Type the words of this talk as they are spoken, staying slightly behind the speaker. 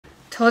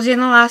Told you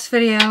in the last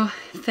video,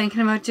 thinking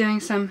about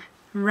doing some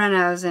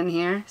renos in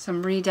here,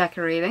 some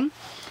redecorating.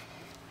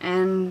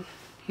 And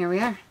here we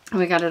are.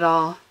 We got it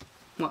all,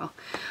 well,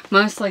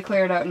 mostly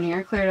cleared out in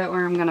here. Cleared out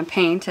where I'm gonna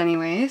paint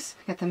anyways.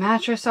 Got the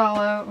mattress all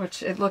out,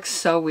 which it looks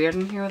so weird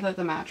in here without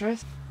the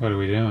mattress. What are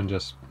we doing?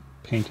 Just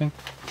painting?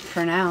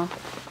 For now.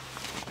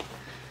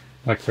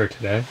 Like for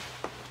today?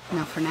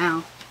 No, for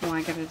now. Well,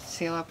 I gotta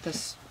seal up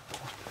this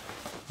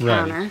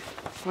counter.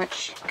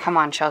 Which, come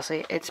on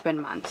Chelsea, it's been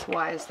months.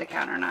 Why is the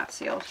counter not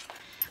sealed?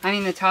 I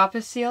mean, the top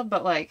is sealed,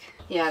 but like,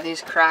 yeah,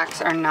 these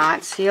cracks are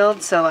not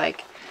sealed. So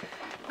like,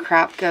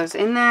 crap goes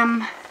in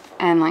them.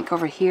 And like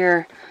over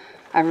here,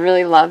 I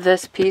really love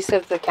this piece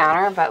of the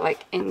counter, but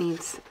like it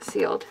needs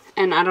sealed.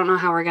 And I don't know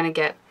how we're gonna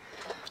get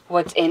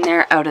what's in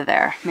there out of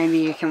there. Maybe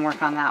you can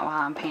work on that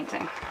while I'm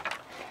painting.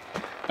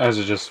 Oh, is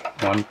it just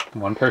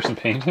one person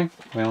painting?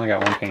 We only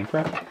got one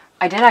paintbrush?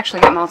 I did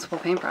actually get multiple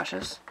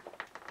paintbrushes.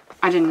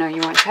 I didn't know you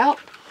wanted help,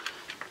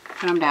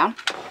 but I'm down.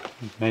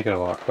 Make it a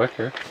lot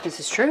quicker. This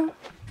is true.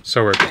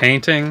 So we're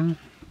painting,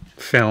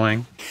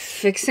 filling.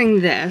 Fixing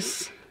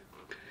this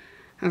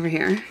over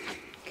here,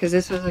 because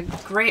this was a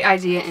great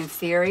idea in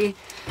theory,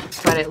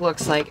 but it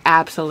looks like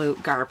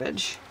absolute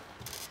garbage.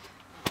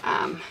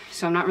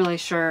 So I'm not really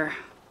sure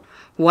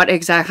what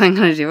exactly I'm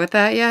going to do with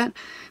that yet,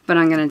 but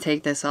I'm going to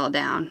take this all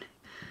down.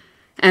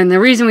 And the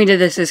reason we did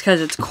this is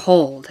because it's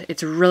cold.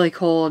 It's really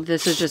cold.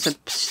 This is just a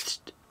psst,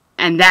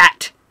 and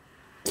that,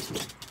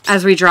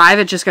 as we drive,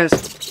 it just goes.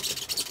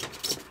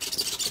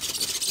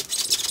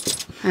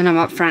 And I'm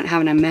up front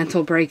having a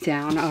mental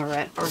breakdown over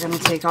it. We're going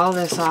to take all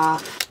this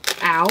off.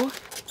 Ow.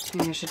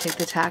 Maybe I should take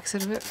the tacks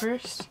out of it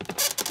first.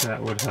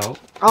 That would help.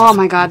 Oh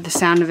my god, the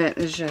sound of it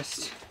is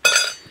just...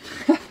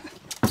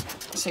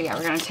 So yeah,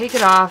 we're going to take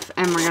it off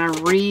and we're going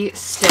to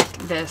re-stick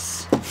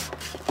this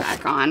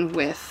back on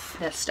with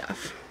this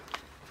stuff.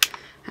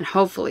 And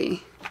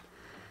hopefully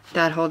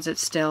that holds it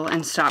still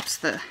and stops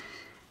the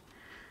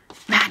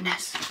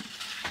madness.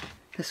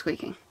 The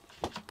squeaking.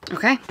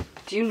 Okay?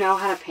 Do you know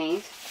how to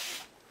paint?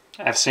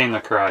 I've seen The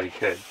Karate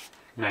Kid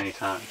many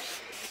times.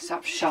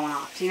 Stop showing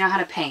off. Do you know how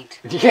to paint?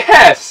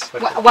 Yes!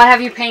 What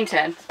have you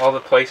painted? All the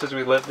places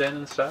we lived in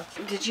and stuff.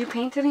 Did you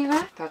paint any of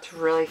that? That's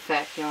really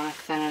thick. You want to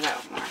thin it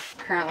out more.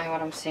 Currently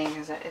what I'm seeing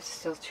is that it's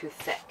still too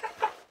thick.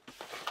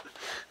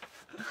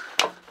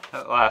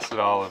 That lasted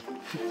all of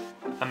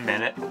a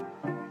minute.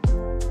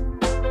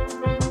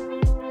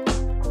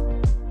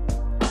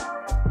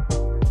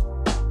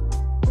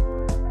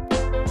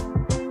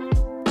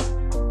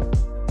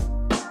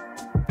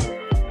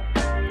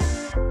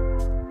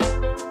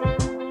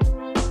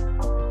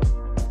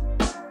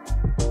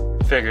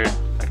 Figured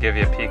I'd give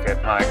you a peek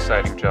at my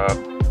exciting job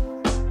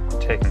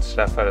taking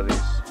stuff out of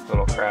these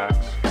little cracks.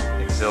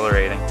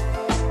 Exhilarating.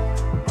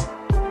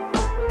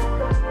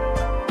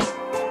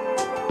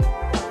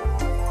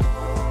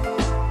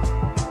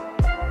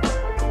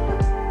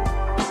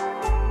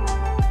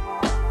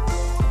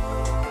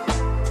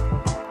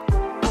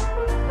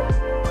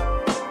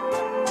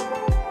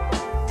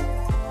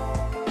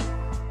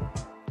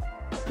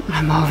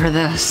 I'm over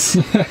this.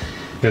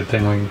 Good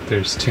thing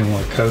there's 2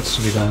 more coats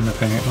to be done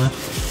apparently.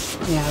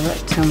 Yeah, but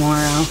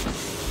tomorrow.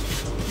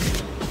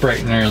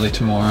 Bright and early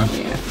tomorrow.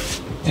 Yeah.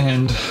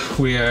 And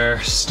we are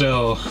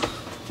still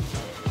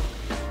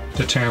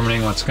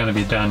determining what's going to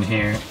be done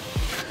here.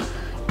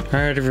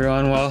 Alright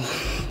everyone, well,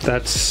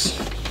 that's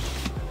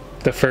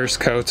the first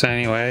coats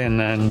anyway, and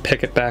then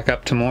pick it back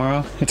up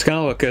tomorrow. It's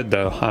going to look good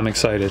though. I'm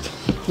excited.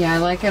 Yeah, I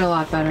like it a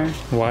lot better.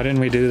 Why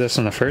didn't we do this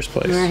in the first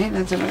place? Right,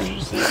 that's what I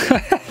was just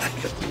saying.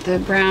 The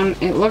brown,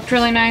 it looked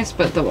really nice,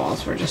 but the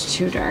walls were just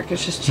too dark.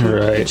 It's just too,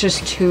 It's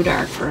just too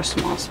dark for a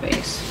small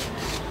space.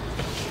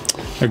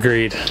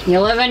 Agreed. You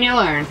live and you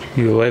learn.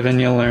 You live and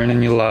you learn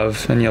and you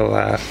love and you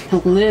laugh.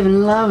 Live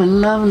and love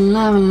and love and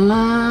love and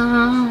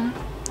love.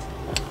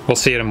 We'll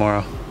see you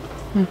tomorrow.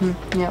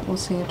 Yeah, we'll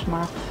see you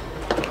tomorrow.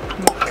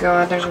 Oh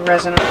God, there's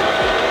resin.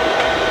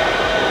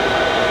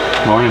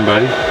 Morning,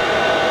 buddy.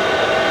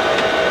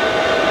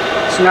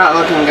 It's not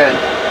looking good.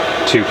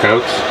 2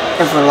 coats?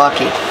 If we're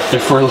lucky.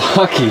 If we're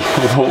lucky.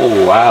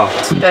 Oh, wow.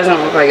 It doesn't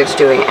look like it's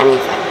doing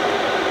anything.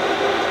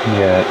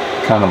 Yeah,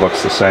 it kind of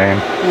looks the same.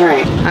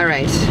 Alright.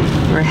 Alright.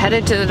 We're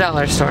headed to the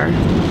dollar store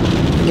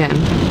again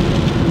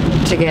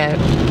to get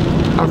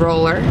a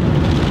roller.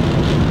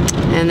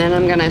 And then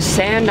I'm gonna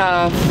sand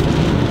off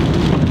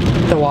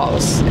the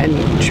walls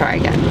and try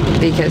again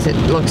because it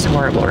looks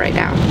horrible right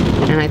now.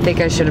 And I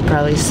think I should have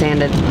probably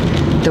sanded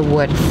the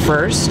wood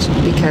first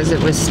because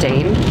it was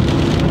stained.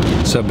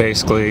 So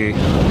basically,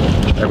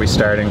 are we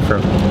starting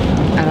from?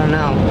 I don't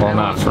know. Well,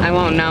 not from. I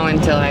won't know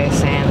until I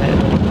sand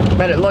it.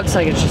 But it looks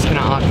like it's just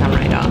gonna all come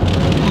right off.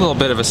 A little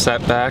bit of a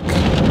setback.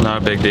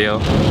 Not a big deal.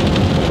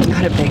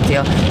 Not a big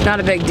deal. Not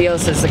a big deal,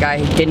 says the guy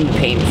who didn't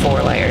paint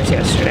 4 layers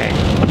yesterday.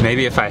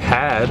 Maybe if I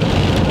had,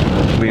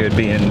 we would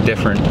be in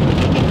different.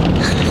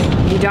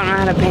 You don't know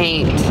how to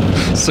paint.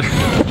 So,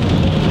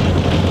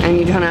 and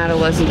you don't know how to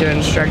listen to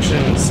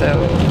instructions,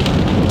 so...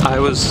 I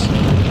was...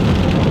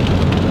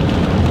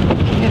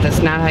 Yeah, that's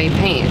not how you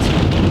paint.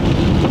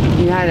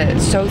 You God,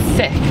 it's so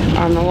thick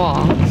on the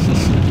wall.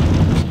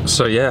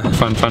 So yeah,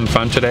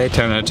 fun today,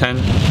 10 out of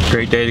 10.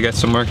 Great day to get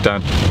some work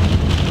done.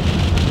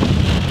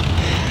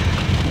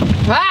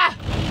 Ah!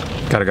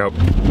 Gotta go.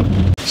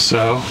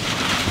 So,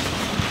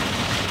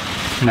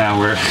 now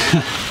we're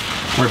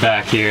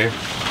back here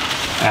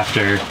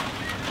after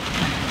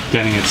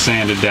getting it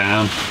sanded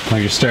down. Oh,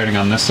 you're starting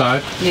on this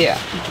side? Yeah.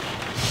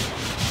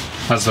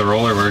 How's the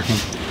roller working?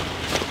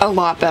 A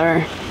lot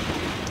better.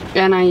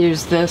 And I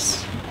use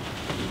this.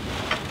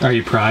 Are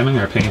you priming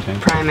or painting?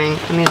 Priming.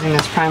 I'm using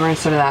this primer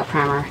instead of that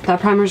primer. That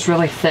primer's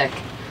really thick.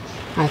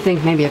 I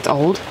think maybe it's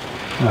old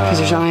because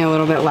there's only a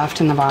little bit left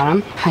in the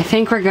bottom. I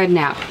think we're good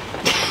now.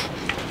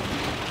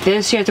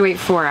 This you have to wait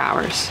 4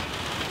 hours.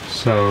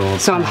 So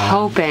I'm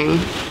hoping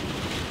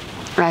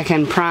I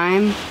can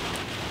prime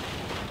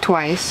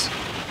twice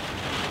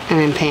and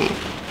then paint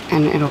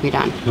and it'll be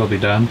done. It'll be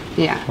done?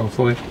 Yeah.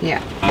 Hopefully?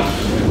 Yeah.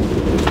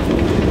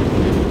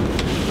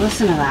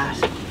 Listen to that.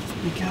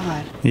 Oh my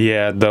God.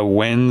 Yeah, the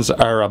winds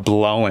are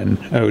a-blowing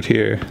out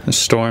here. The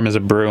storm is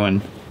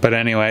a-brewing. But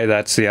anyway,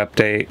 that's the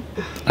update.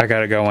 I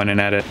gotta go in and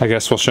edit. I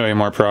guess we'll show you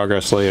more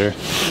progress later.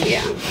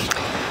 Yeah.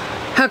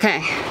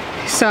 Okay,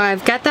 so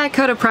I've got that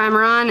coat of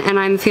primer on and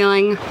I'm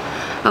feeling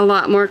a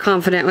lot more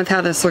confident with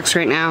how this looks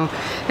right now.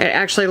 It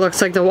actually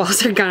looks like the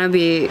walls are gonna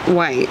be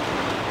white.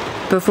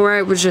 Before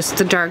it was just,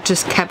 the dark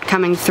just kept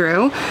coming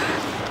through.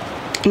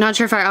 Not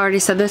sure if I already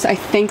said this. I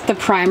think the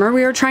primer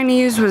we were trying to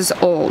use was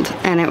old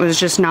and it was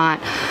just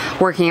not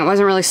working. It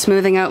wasn't really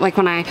smoothing out. Like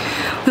when I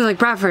was like,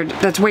 Bradford,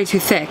 that's way too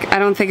thick. I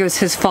don't think it was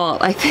his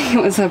fault. I think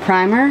it was the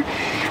primer.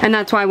 And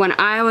that's why when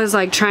I was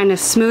like trying to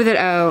smooth it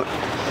out,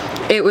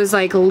 it was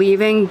like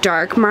leaving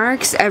dark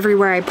marks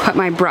everywhere I put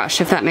my brush,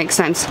 if that makes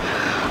sense.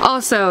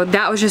 Also,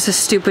 that was just a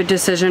stupid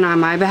decision on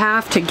my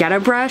behalf to get a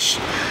brush.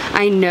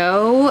 I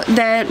know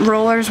that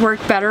rollers work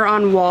better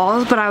on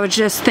walls, but I was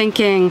just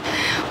thinking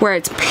where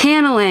it's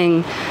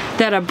paneling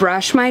that a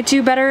brush might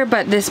do better,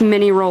 but this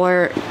mini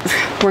roller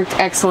worked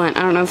excellent.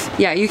 I don't know if,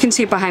 yeah, you can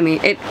see it behind me.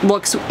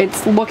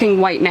 It's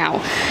looking white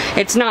now.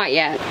 It's not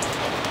yet.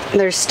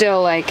 There's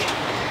still like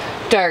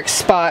dark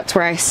spots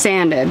where I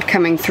sanded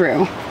coming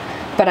through.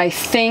 But I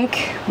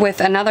think with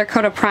another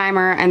coat of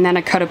primer and then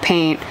a coat of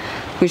paint,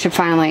 we should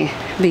finally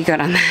be good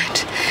on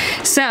that.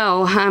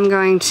 So I'm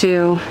going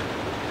to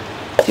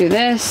do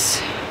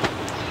this.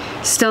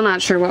 Still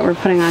not sure what we're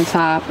putting on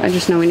top. I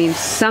just know we need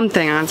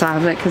something on top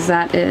of it because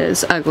that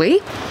is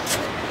ugly.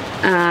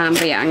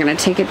 But yeah, I'm gonna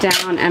take it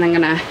down and I'm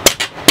gonna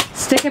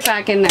stick it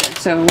back in there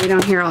so we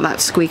don't hear all that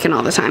squeaking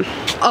all the time.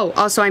 Oh,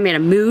 also I made a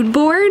mood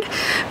board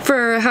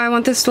for how I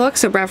want this to look.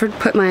 So Bradford,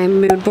 put my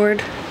mood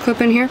board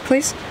clip in here,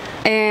 please.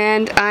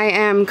 And I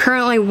am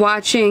currently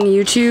watching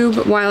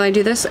YouTube while I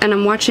do this, and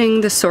I'm watching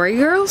the Sorry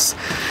Girls.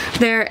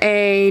 They're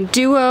a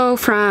duo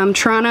from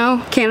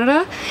Toronto,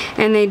 Canada,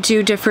 and they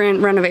do different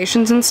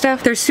renovations and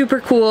stuff. They're super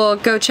cool.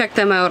 Go check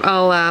them out.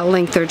 I'll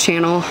link their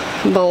channel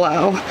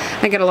below.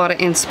 I get a lot of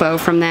inspo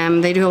from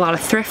them. They do a lot of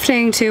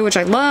thrifting too, which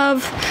I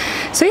love.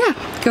 So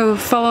yeah, go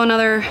follow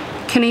another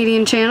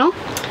Canadian channel.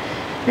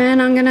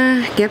 And I'm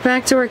gonna get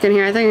back to work in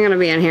here. I think I'm gonna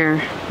be in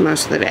here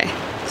most of the day.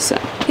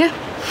 So yeah.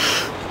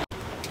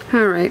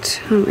 Alright,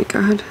 oh my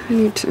god, I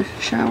need to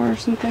shower or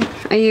something.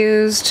 I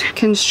used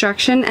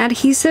construction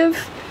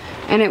adhesive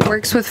and it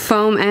works with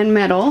foam and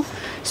metal.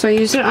 So I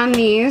used it on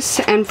these,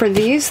 and for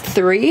these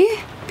 3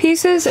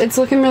 pieces, it's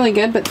looking really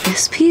good, but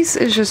this piece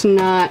is just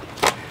not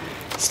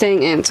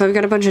staying in. So I've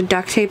got a bunch of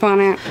duct tape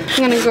on it. I'm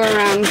gonna go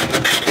around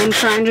and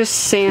try and just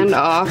sand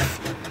off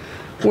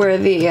where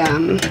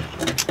the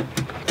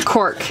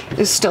cork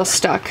is still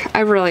stuck.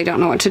 I really don't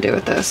know what to do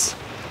with this.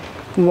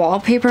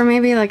 Wallpaper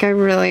maybe? Like I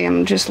really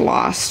am just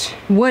lost.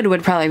 Wood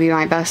would probably be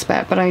my best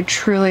bet, but I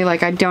truly,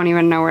 like, I don't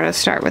even know where to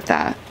start with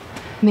that.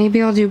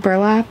 Maybe I'll do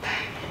burlap?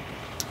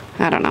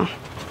 I don't know.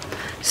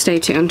 Stay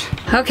tuned.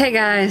 Okay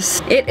guys,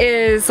 it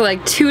is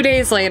like 2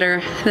 days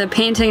later. The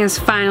painting is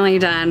finally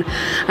done.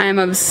 I am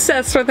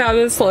obsessed with how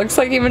this looks,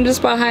 like even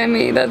just behind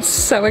me. That's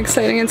so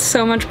exciting. It's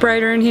so much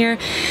brighter in here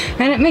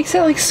and it makes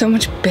it like so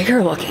much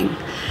bigger looking.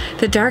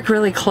 The dark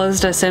really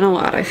closed us in a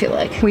lot, I feel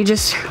like. We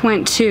just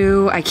went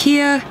to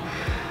IKEA,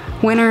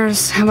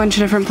 Winners, a bunch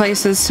of different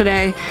places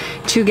today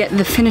to get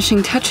the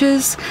finishing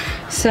touches.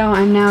 So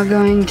I'm now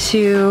going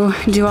to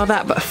do all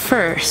that, but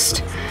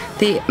first,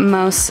 the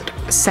most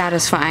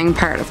satisfying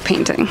part of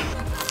painting.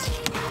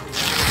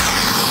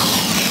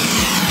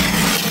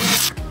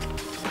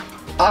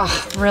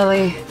 Oh,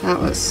 really?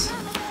 That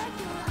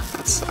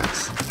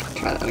sucks.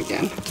 Try that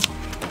again.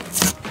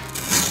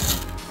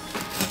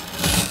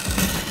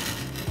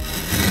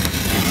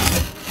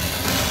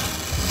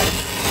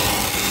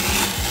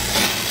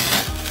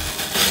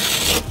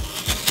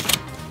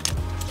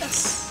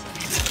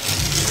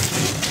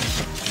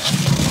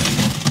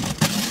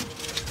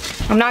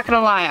 I'm not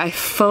gonna lie, I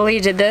fully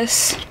did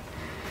this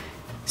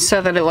so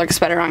that it looks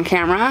better on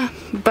camera,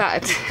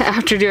 but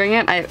after doing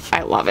it,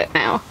 I love it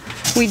now.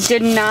 We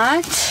did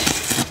not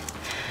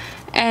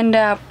end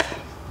up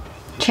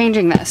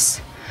changing this.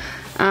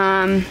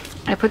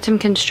 I put some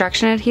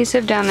construction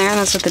adhesive down there.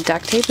 That's what the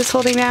duct tape is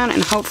holding down,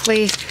 and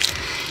hopefully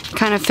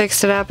kind of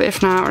fixed it up.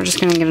 If not, we're just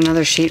gonna get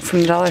another sheet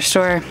from the dollar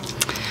store.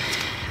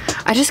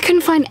 I just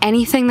couldn't find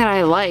anything that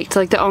I liked.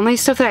 Like, the only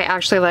stuff that I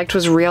actually liked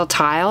was real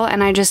tile,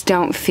 and I just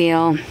don't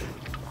feel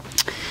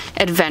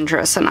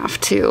adventurous enough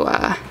to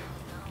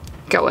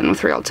go in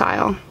with real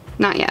tile.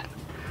 Not yet.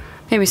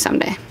 Maybe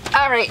someday.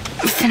 All right,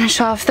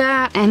 finish off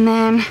that, and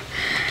then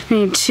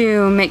we need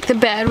to make the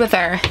bed with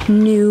our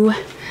new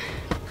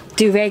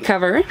duvet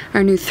cover,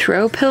 our new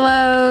throw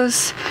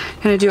pillows.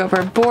 Gonna do up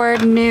our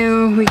board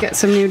new. We got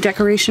some new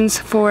decorations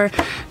for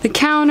the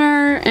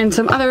counter and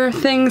some other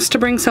things to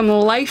bring some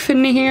life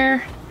into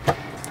here.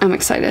 I'm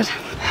excited.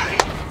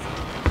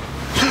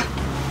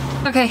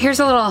 Okay, here's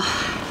a little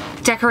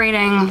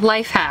decorating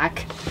life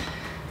hack.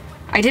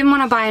 I didn't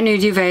want to buy a new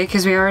duvet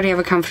because we already have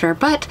a comforter,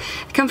 but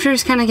the comforter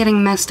is kind of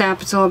getting messed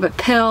up. It's a little bit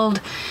pilled,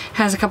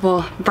 has a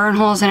couple burn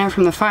holes in it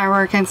from the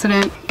firework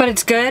incident, but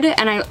it's good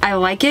and I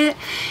like it.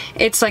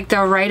 It's like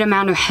the right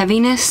amount of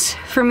heaviness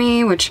for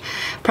me, which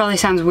probably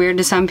sounds weird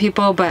to some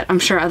people, but I'm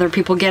sure other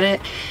people get it.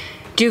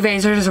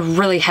 Duvets are just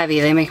really heavy.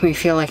 They make me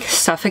feel like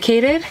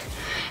suffocated.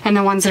 And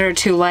the ones that are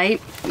too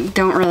light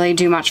don't really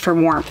do much for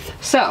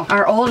warmth. So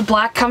our old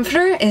black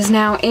comforter is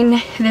now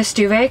in this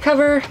duvet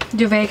cover.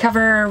 Duvet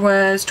cover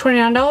was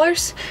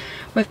 $29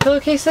 with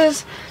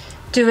pillowcases.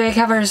 Duvet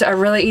covers are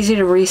really easy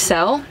to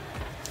resell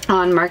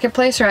on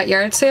Marketplace or at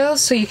yard sales,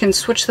 so you can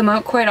switch them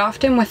out quite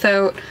often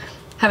without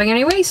having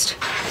any waste.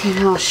 And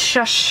I'll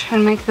shush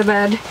and make the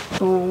bed.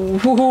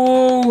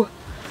 Ooh,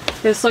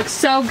 this looks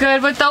so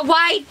good with the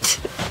white.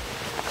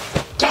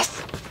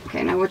 Yes.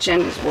 Okay, now which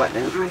end is what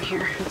on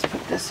here? Let's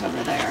put this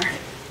over there.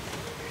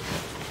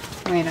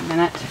 Wait a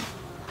minute.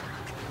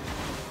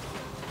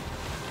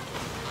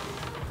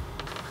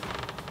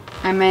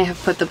 I may have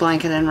put the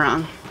blanket in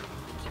wrong.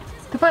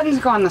 The buttons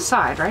go on the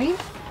side, right?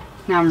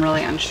 Now I'm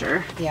really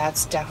unsure. Yeah,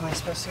 it's definitely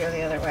supposed to go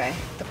the other way.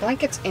 The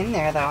blanket's in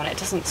there though, and it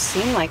doesn't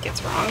seem like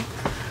it's wrong.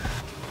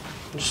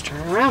 Just turn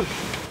it around.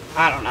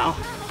 I don't know.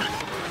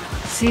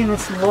 See,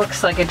 this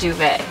looks like a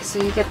duvet,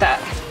 so you get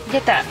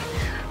that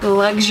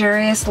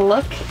luxurious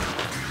look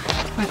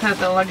without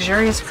the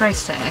luxurious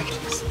price tag.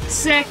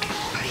 Sick.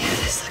 Oh yeah,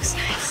 this looks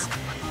nice.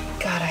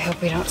 God, I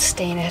hope we don't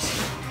stain it.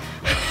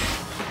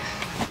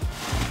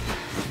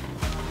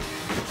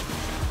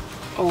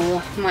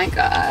 Oh my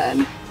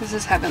God, this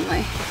is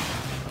heavenly.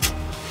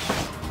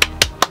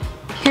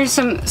 Here's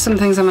some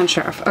things I'm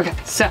unsure of. Okay,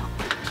 so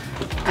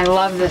I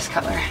love this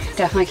color.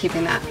 Definitely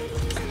keeping that.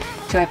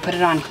 Do I put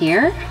it on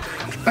here,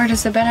 or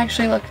does the bed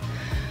actually look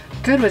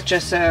good with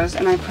just those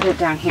and I put it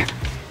down here?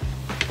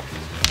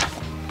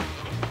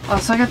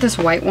 Also, I got this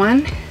white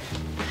one,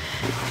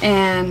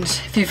 and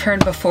if you've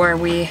heard before,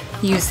 we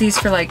use these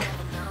for like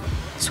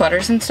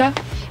sweaters and stuff.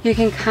 You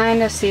can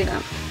kind of see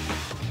them.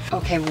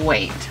 Okay,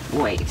 wait,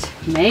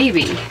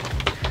 maybe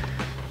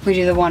we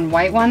do the one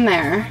white one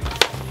there,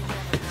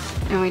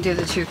 and we do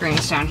the two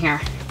greens down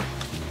here.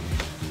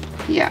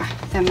 Yeah,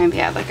 then maybe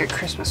add like a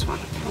Christmas one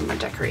when we're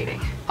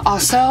decorating.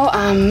 Also,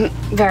 I'm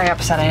very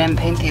upset I didn't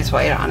paint these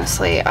white,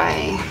 honestly.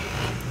 I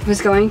was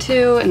going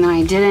to, and then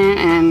I didn't,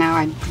 and now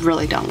I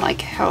really don't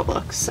like how it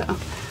looks, so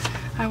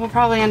I will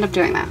probably end up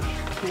doing that.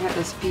 We got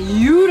this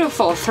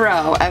beautiful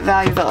throw at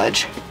Value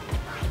Village.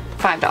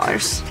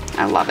 $5.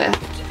 I love it.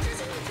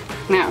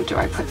 Now, do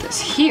I put this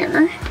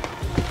here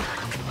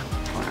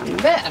or on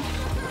the bed?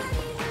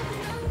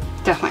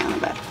 Definitely on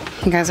the bed.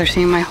 You guys are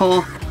seeing my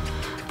whole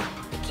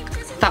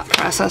thought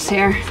process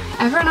here.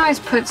 Everyone always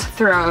puts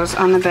throws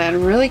on the bed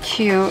really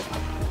cute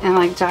and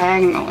like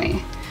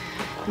diagonally,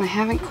 and I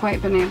haven't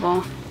quite been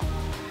able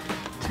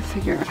to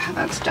figure out how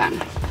that's done.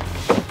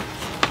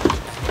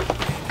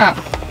 Oh,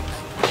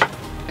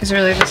 is it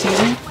really this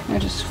easy? I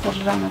just fold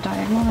it on the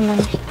diagonal and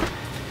then,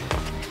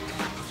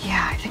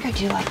 yeah, I think I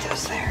do like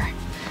those there.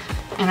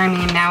 And I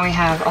mean, now we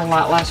have a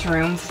lot less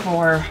room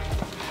for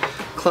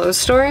clothes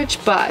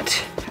storage,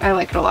 but I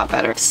like it a lot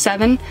better.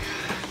 7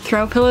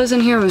 throw pillows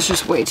in here was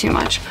just way too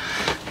much.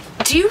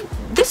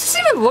 This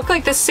doesn't even look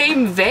like the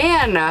same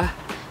van.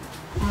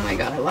 Oh my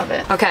God, I love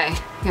it. Okay,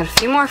 got a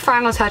few more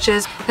final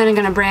touches, then I'm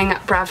gonna bring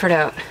Bradford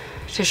out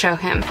to show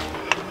him.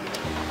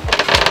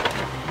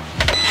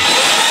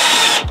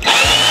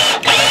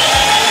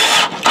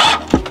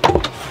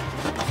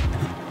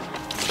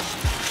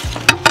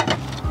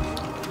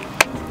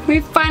 We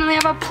finally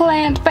have a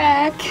plant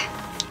back.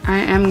 I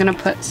am gonna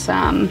put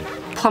some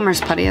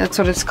plumber's putty, that's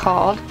what it's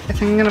called. I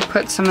think I'm gonna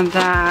put some of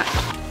that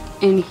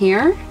in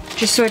here,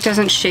 just so it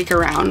doesn't shake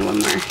around when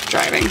we're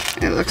driving.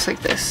 It looks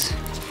like this.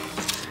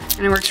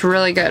 And it works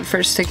really good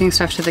for sticking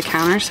stuff to the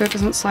counter so it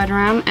doesn't slide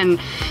around.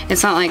 And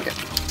it's not like,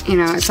 you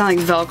know, it's not like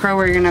Velcro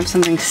where you're gonna have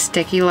something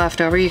sticky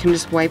left over. You can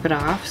just wipe it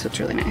off, so it's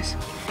really nice.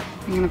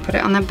 I'm gonna put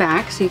it on the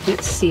back so you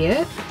can't see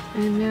it.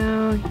 And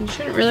now you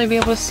shouldn't really be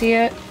able to see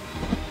it.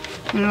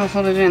 And I'll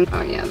hold it in.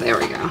 Oh yeah, there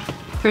we go.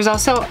 There's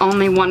also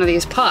only one of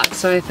these pots,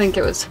 so I think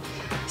it was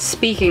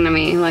speaking to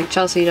me, like,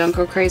 Chelsea, don't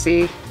go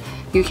crazy.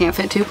 You can't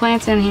fit 2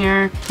 plants in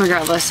here.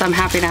 Regardless, I'm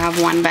happy to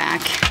have one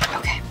back.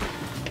 Okay.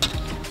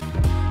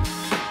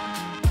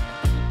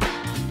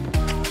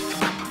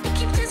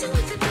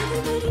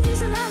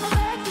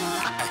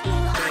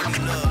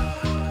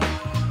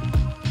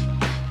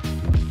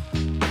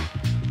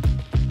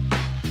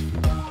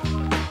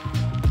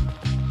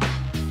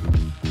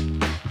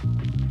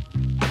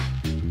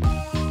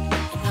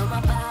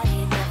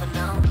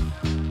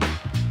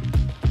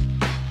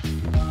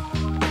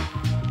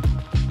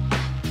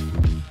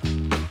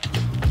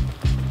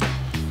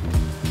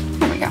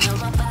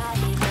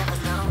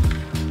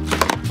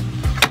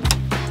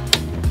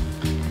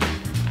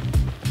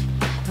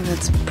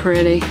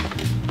 pretty.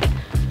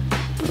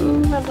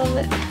 Ooh, I love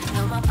it.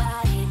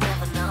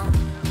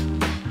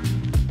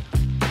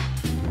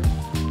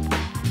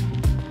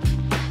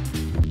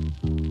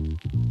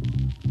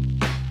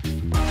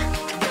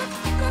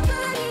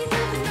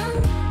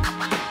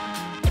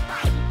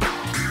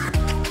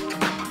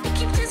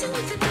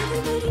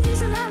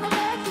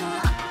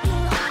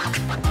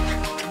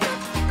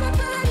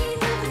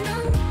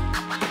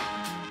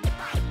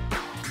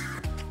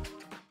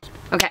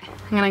 Okay,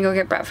 I'm gonna go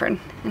get Bradford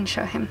and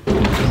show him.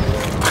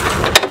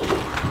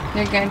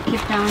 You're good, keep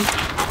going.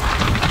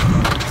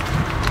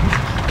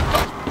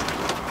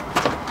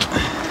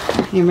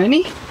 You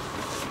ready?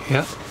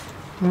 Yeah.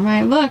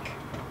 Alright, look.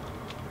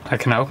 I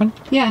can open?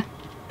 Yeah.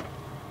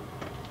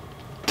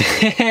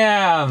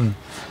 Damn!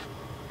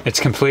 It's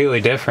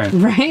completely different.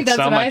 Right? That's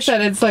what I said.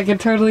 It's like a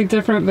totally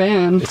different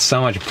van. It's so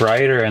much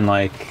brighter and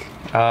like,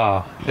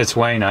 oh, it's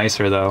way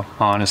nicer though,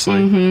 honestly.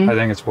 I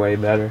think it's way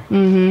better.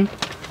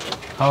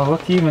 Oh,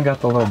 look, you even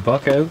got the little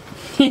book out.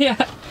 Yeah.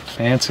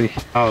 Fancy.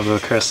 Oh, the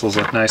crystals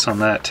look nice on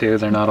that too.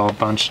 They're not all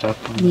bunched up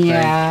on the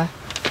thing.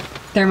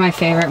 They're my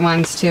favorite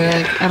ones too.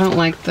 Like, I don't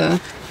like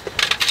the...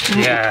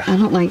 I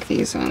don't like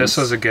these ones. This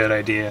was a good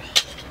idea.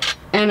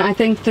 And I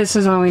think this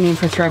is all we need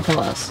for throw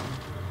pillows.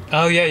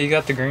 Oh yeah, you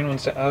got the green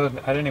ones. Oh,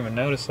 I didn't even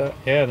notice that.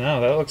 Yeah,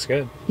 no, that looks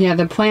good. Yeah,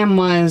 the plan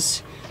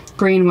was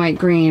green, white,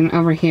 green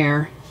over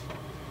here.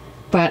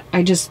 But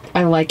I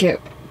like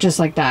it just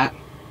like that.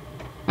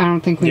 I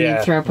don't think we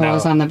need throw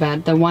pillows on the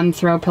bed. The one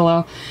throw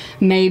pillow,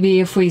 maybe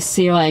if we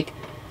see like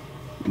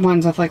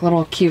ones with like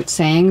little cute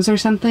sayings or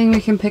something, we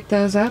can pick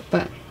those up,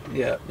 but...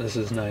 Yeah, this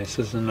is nice.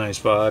 This is a nice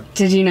vibe.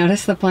 Did you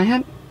notice the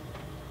plant?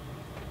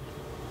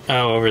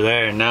 Oh, over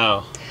there?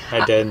 No,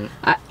 I didn't.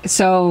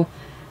 So,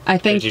 I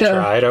think Did you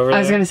try it over there? I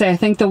was going to say, I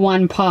think the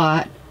one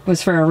pot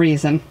was for a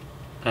reason.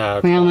 Oh,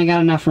 okay. We only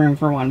got enough room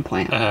for one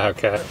plant.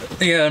 Okay.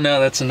 Yeah, no,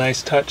 that's a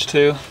nice touch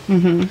too.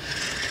 Yeah.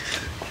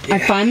 I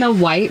find the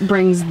white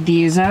brings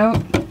these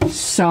out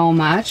so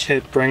much.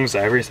 It brings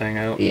everything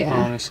out,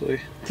 honestly.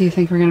 Do you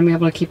think we're going to be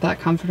able to keep that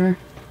comforter?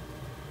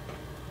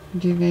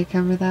 Duvet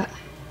cover that?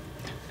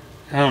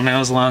 I don't know,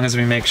 as long as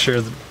we make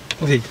sure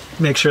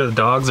the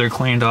dogs are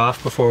cleaned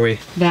off before we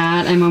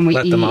and when we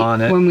let them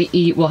on it. When we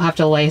eat, we'll have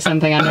to lay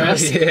something under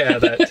us. Yeah,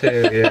 that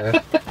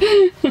too,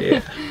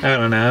 yeah. I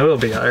don't know, it'll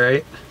be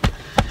alright.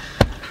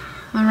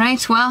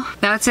 Alright, well,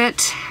 that's it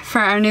for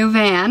our new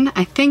van.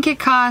 I think it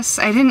costs,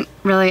 I didn't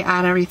really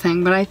add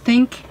everything, but I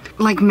think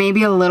like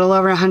maybe a little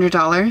over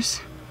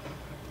 $100.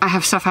 I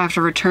have stuff I have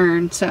to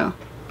return, so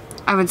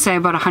I would say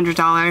about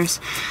 $100.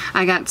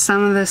 I got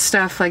some of this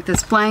stuff like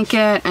this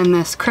blanket and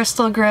this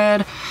crystal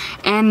grid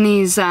and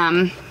these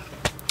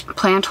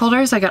plant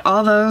holders. I got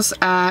all those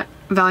at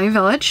Value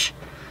Village.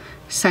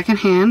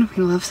 Secondhand,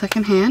 we love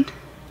secondhand.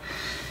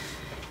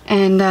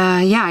 And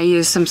yeah, I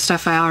used some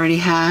stuff I already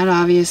had,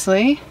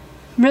 obviously.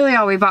 Really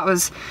all we bought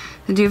was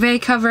the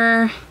duvet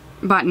cover,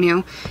 bought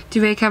new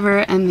duvet cover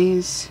and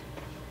these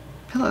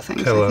pillow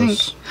things, I think.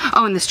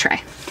 Oh, and this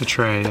tray. The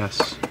tray,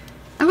 yes.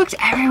 I looked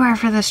everywhere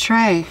for this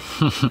tray.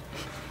 I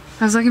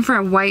was looking for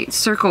a white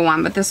circle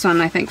one, but this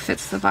one I think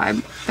fits the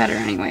vibe better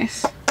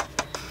anyways.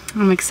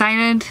 I'm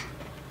excited.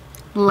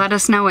 Let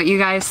us know what you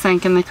guys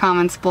think in the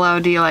comments below.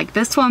 Do you like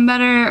this one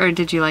better or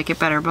did you like it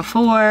better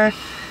before?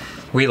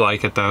 We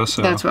like it though,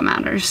 so. That's what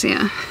matters,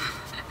 yeah.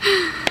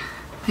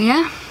 But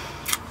yeah,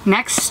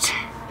 next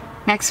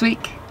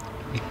week.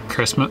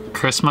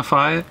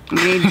 Christmafy it?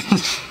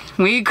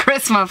 We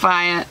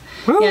Christmafy it.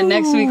 Woo! Yeah,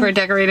 next week we're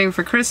decorating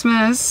for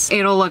Christmas.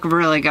 It'll look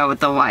really good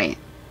with the white.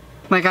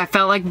 Like I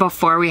felt like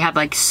before we had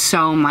like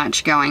so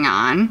much going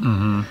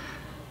on.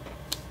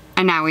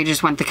 And now we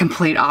just went the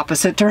complete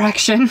opposite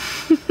direction.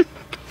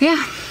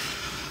 Yeah.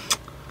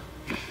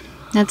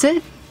 That's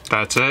it.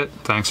 That's it.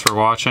 Thanks for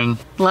watching.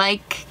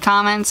 Like,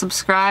 comment,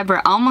 subscribe.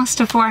 We're almost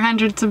to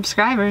 400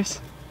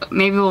 subscribers.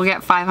 Maybe we'll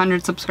get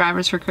 500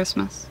 subscribers for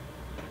Christmas.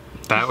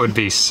 That would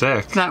be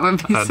sick. That would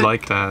be sick. I'd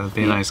like that. It'd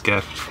be a nice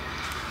gift.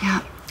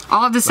 Yeah.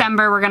 All of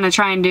December we're gonna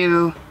try and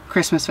do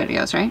Christmas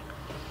videos, right?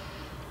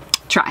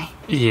 Try.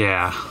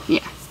 Yeah. Yeah.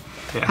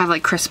 Have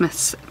like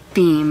Christmas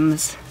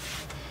themes.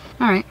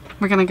 Alright,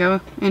 we're gonna go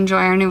enjoy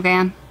our new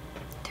van.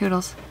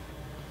 Toodles.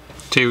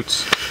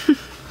 Toots.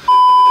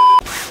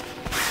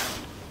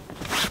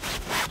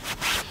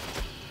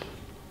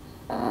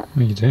 What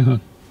are you doing?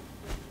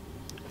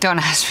 Don't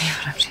ask me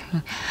what I'm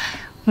doing.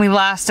 We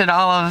lasted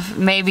all of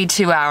maybe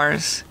 2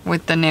 hours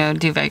with the new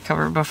duvet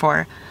cover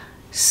before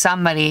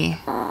somebody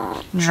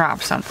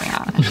dropped something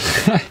on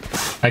it.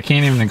 I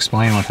can't even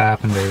explain what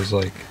happened. It was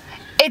like...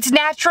 It's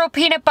natural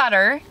peanut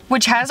butter,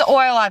 which has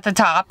oil at the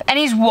top, and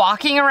he's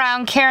walking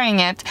around carrying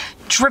it,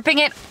 dripping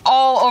it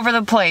all over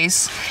the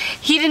place.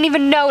 He didn't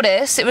even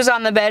notice it was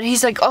on the bed.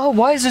 He's like, oh,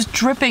 why is this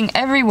dripping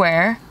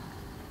everywhere?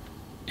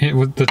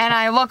 And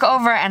I look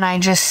over and I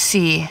just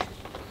see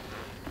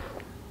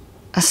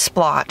a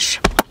splotch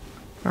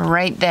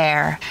right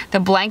there. The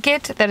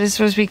blanket that is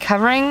supposed to be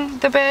covering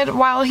the bed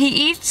while he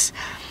eats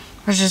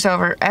was just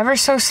over ever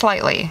so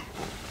slightly.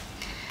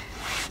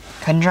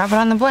 Couldn't drop it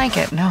on the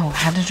blanket. No,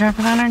 had to drop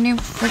it on our new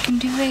freaking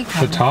duvet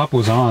cover. The top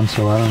was on,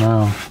 so I don't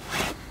know.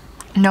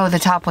 No, the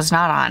top was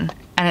not on.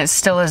 And it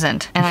still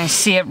isn't. And I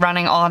see it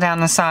running all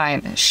down the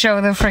side. Show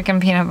the freaking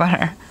peanut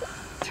butter.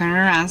 Turn it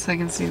around so I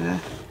can see the...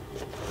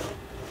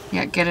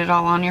 Yeah, get it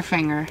all on your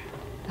finger.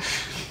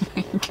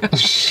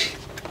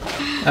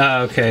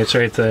 Oh, okay, it's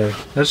right there.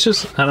 That's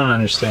just, I don't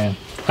understand.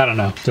 I don't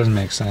know, doesn't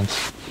make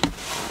sense.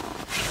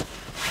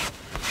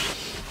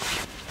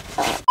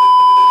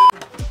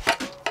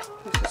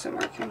 This isn't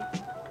working.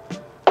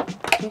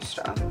 Can you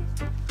stop?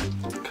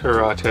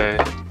 Karate.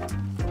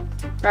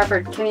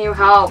 Bradford, can you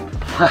help?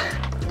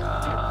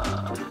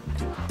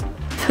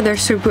 They're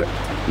super,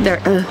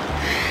 they're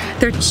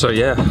So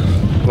yeah,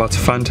 lots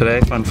of fun today.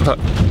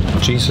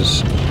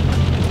 Jesus.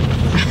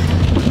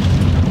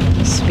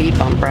 Speed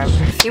bump,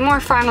 Bradford. A few more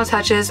final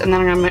touches and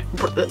then I'm gonna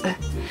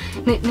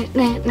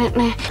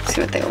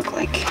see what they look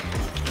like.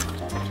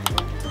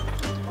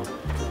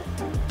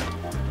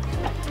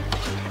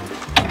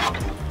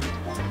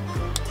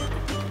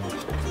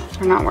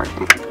 They're not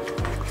working.